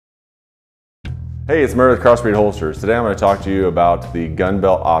Hey, it's Meredith CrossBreed Holsters. Today I'm going to talk to you about the gun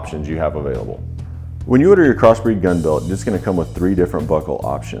belt options you have available. When you order your CrossBreed gun belt, it's going to come with 3 different buckle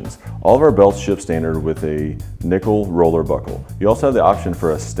options. All of our belts ship standard with a nickel roller buckle. You also have the option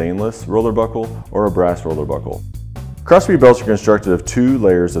for a stainless roller buckle or a brass roller buckle. CrossBreed belts are constructed of 2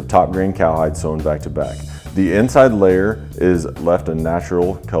 layers of top grain cowhide sewn back to back. The inside layer is left a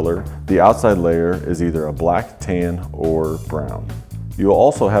natural color. The outside layer is either a black, tan, or brown. You'll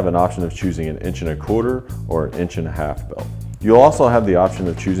also have an option of choosing an 1¼ inch or an 1½ inch belt. You'll also have the option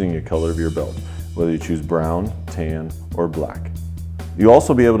of choosing a color of your belt, whether you choose brown, tan, or black. You'll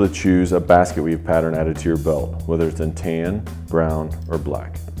also be able to choose a basket weave pattern added to your belt, whether it's in tan, brown, or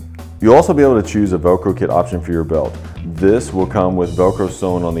black. You'll also be able to choose a Velcro kit option for your belt. This will come with Velcro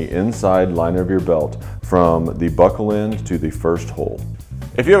sewn on the inside liner of your belt from the buckle end to the first hole.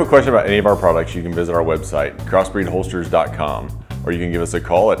 If you have a question about any of our products, you can visit our website, crossbreedholsters.com, or you can give us a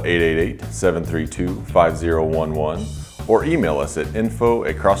call at 888-732-5011 or email us at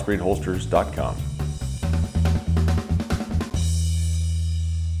info@crossbreedholsters.com.